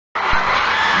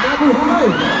hi!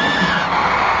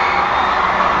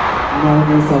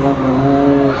 Maraming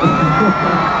salamat.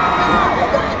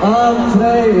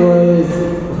 Today was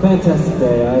a fantastic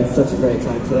day. I had such a great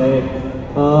time today.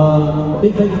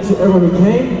 Big thank you to everyone who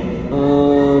came.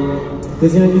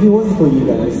 Because, you know, if it wasn't for you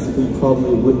guys, we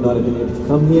probably would not have been able to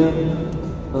come here.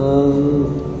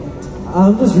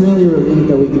 I'm just really relieved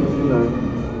that we could, you know,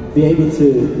 be able to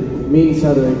meet each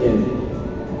other again.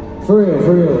 For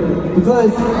real.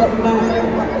 Because, you know,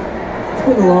 it's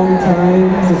been a long time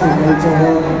since we met each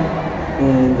other.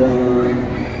 And,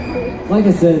 like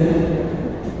I said,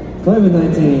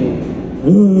 COVID-19.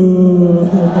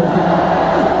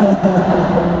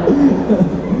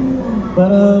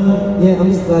 But yeah,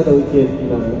 I'm just glad that we could, you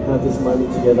know, have this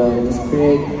moment together and just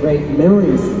create great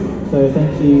memories. So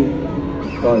thank you,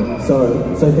 so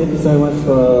thank you so much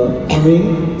for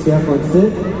coming to our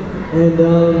concert. And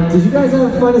did you guys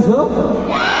have fun as well?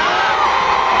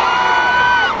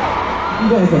 You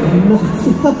guys are nuts.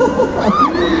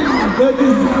 No,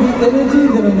 because the energy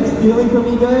that I'm feeling from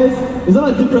you guys is on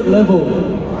a different level.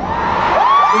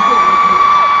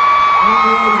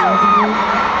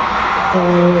 So,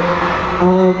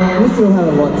 we still have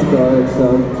a lot to go, so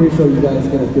I'm pretty sure you guys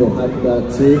are going to feel hyped about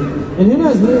it too. And who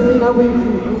knows, maybe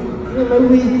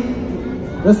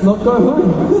let's not go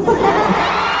home.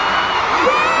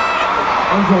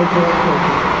 I'm joking.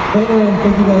 But anyway,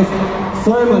 thank you guys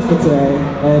so much for today,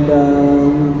 and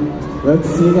we hope to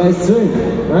see you guys soon.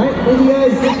 Alright, thank you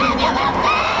guys.